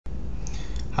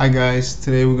Hi guys,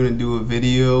 today we're going to do a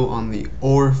video on the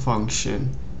OR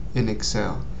function in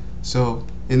Excel. So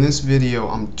in this video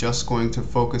I'm just going to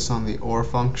focus on the OR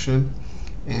function,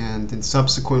 and in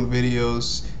subsequent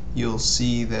videos you'll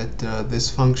see that this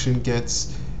function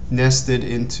gets nested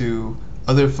into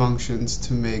other functions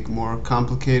to make more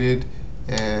complicated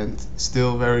and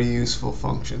still very useful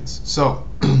functions. So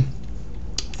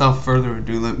without further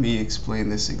ado, let me explain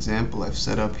this example I've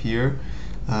set up here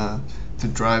to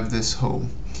drive this home.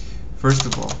 First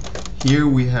of all, here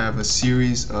we have a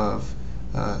series of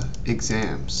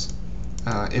exams.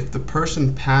 If the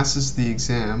person passes the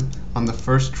exam on the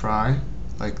first try,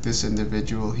 like this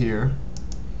individual here,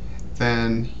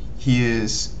 then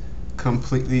he's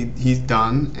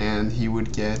done, and he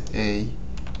would get a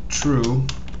true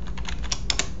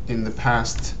in the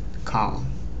passed column.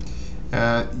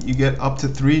 You get up to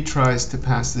 3 tries to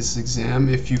pass this exam.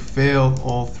 If you fail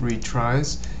all 3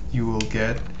 tries, you will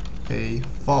get a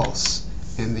false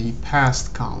in the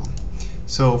passed column.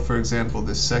 So for example,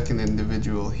 the second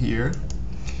individual here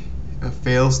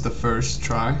fails the first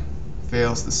try,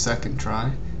 fails the second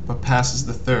try, but passes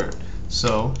the third.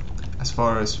 So as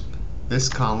far as this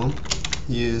column,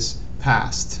 he is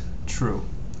passed, true.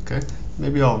 Okay,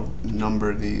 maybe I'll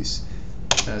number these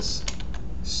as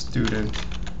student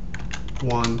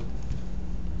 1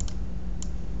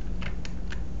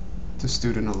 to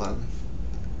student 11.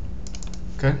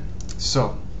 Okay,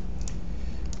 so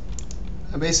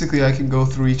basically I can go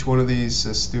through each one of these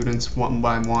students one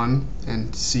by one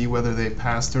and see whether they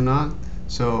passed or not.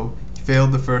 So he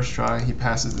failed the first try, he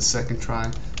passes the second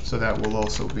try, so that will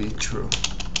also be true.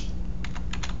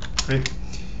 Right?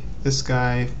 This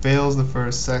guy fails the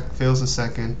first, fails the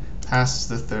second, passes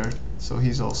the third, so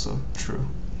he's also true.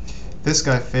 This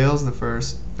guy fails the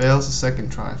first, fails the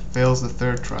second try, fails the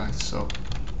third try, so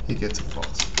he gets a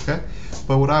false. Okay?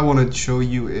 But what I want to show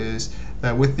you is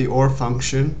that with the OR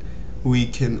function, we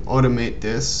can automate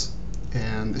this,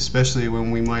 and especially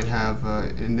when we might have,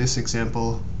 in this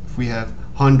example, if we have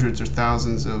hundreds or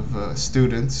thousands of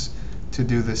students to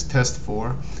do this test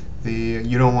for,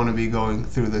 you don't want to be going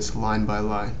through this line by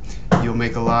line. You'll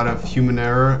make a lot of human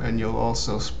error, and you'll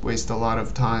also waste a lot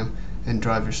of time and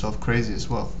drive yourself crazy as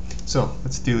well. So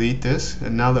let's delete this,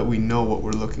 and now that we know what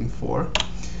we're looking for,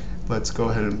 let's go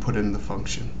ahead and put in the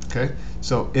function. Okay,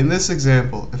 so in this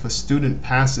example, if a student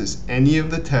passes any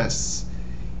of the tests,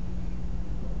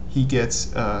 he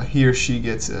or she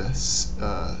gets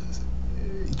a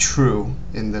true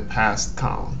in the passed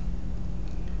column.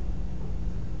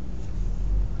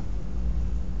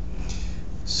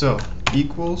 So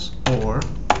equals OR,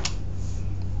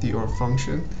 the OR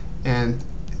function, and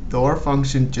the OR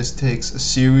function just takes a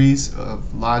series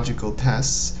of logical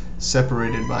tests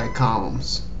separated by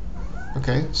columns.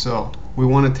 Okay, so we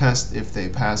want to test if they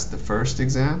passed the first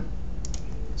exam,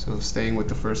 so staying with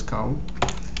the first column,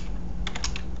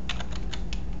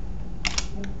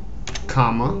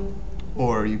 comma,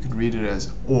 or you could read it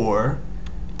as or,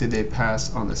 did they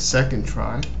pass on the second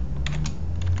try?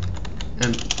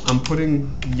 And I'm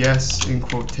putting yes in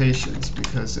quotations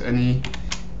because any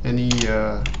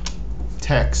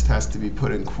text has to be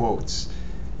put in quotes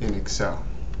in Excel.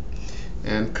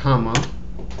 And comma,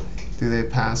 do they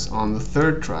pass on the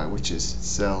third try, which is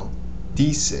cell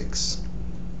D6.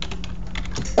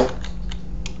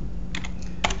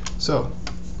 So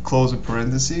close the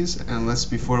parentheses, and let's,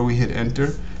 before we hit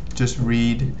enter, just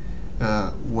read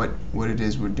what it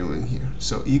is we're doing here.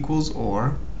 So equals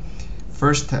OR,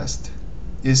 first test,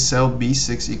 is cell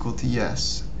B6 equal to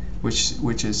yes,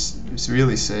 which is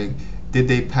really saying, did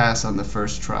they pass on the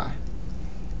first try?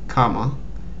 Comma,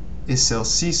 is cell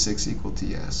C6 equal to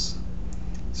yes?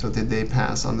 So did they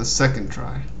pass on the second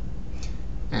try?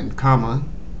 And comma,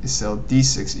 is cell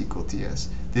D6 equal to yes?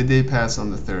 Did they pass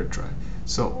on the third try?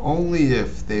 So only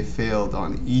if they failed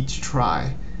on each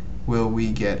try will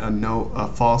we get a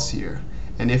false here.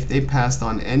 And if they passed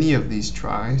on any of these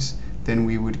tries, then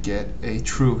we would get a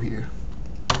true here.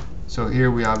 So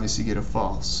here we obviously get a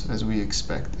false, as we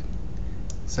expected.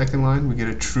 Second line, we get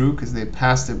a true because they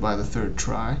passed it by the third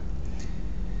try.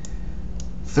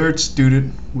 Third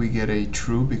student, we get a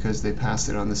true because they passed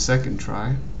it on the second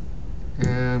try.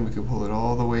 And we can pull it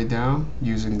all the way down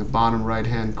using the bottom right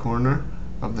hand corner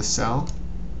of the cell.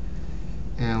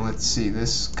 And let's see,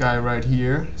 this guy right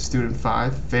here, student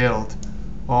 5, failed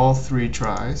all 3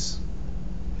 tries.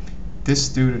 This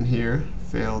student here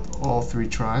failed all 3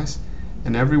 tries,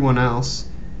 and everyone else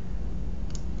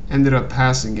ended up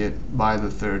passing it by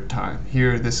the third time.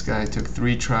 Here this guy took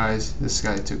 3 tries, this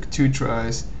guy took 2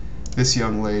 tries, this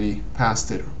young lady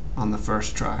passed it on the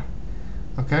first try.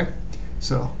 Okay,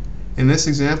 so in this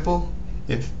example,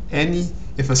 if any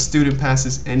if a student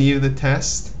passes any of the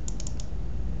tests,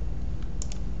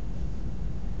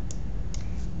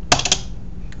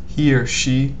 he or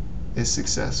she is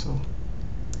successful.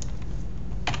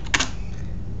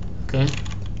 Okay?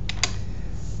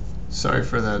 Sorry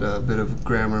for that bit of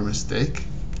grammar mistake.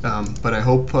 But I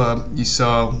hope you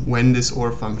saw when this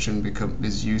OR function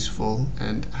is useful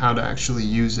and how to actually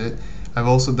use it. I've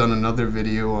also done another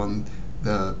video on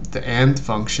the AND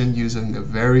function using a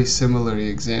very similar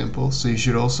example, so you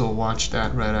should also watch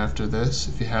that right after this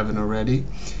if you haven't already.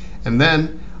 And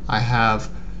then I have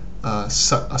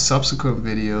subsequent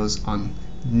videos on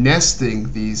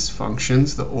nesting these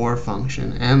functions, the OR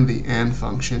function and the AND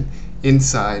function,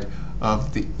 inside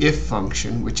of the if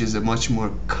function, which is a much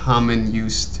more common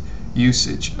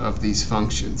usage of these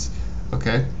functions.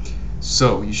 Okay,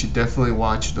 so you should definitely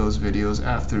watch those videos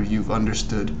after you've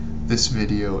understood this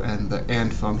video and the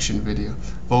AND function video.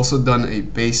 I've also done a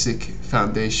basic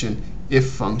foundation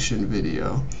if function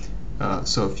video.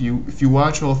 So if you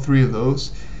watch all three of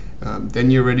those, then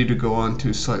you're ready to go on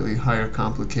to slightly higher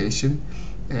complication,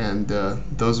 and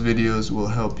those videos will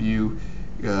help you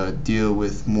deal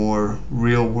with more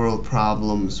real-world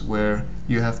problems where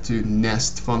you have to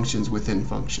nest functions within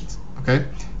functions. Okay,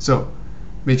 so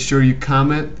make sure you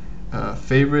comment,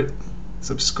 favorite,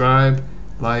 subscribe,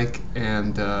 like,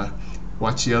 and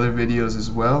watch the other videos as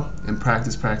well, and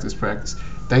practice.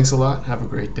 Thanks a lot. Have a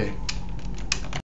great day.